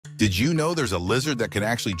Did you know there's a lizard that can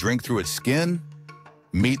actually drink through its skin?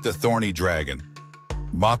 Meet the thorny dragon.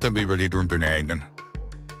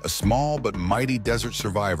 A small but mighty desert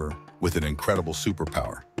survivor with an incredible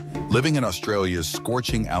superpower. Living in Australia's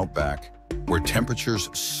scorching outback, where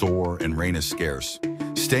temperatures soar and rain is scarce,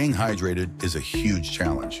 staying hydrated is a huge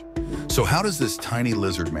challenge. So how does this tiny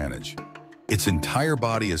lizard manage? Its entire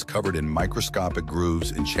body is covered in microscopic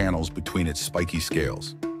grooves and channels between its spiky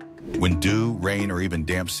scales. When dew, rain, or even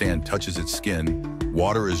damp sand touches its skin,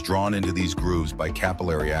 water is drawn into these grooves by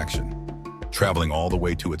capillary action, traveling all the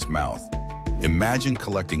way to its mouth. Imagine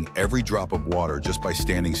collecting every drop of water just by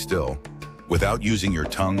standing still, without using your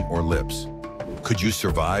tongue or lips. Could you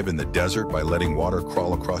survive in the desert by letting water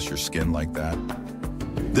crawl across your skin like that?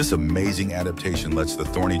 This amazing adaptation lets the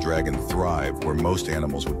thorny dragon thrive where most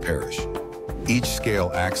animals would perish. Each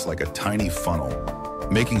scale acts like a tiny funnel,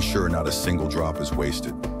 making sure not a single drop is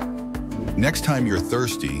wasted. Next time you're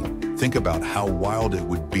thirsty, think about how wild it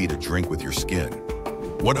would be to drink with your skin.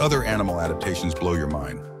 What other animal adaptations blow your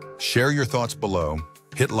mind? Share your thoughts below,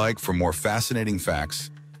 hit like for more fascinating facts,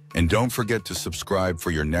 and don't forget to subscribe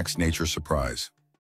for your next nature surprise.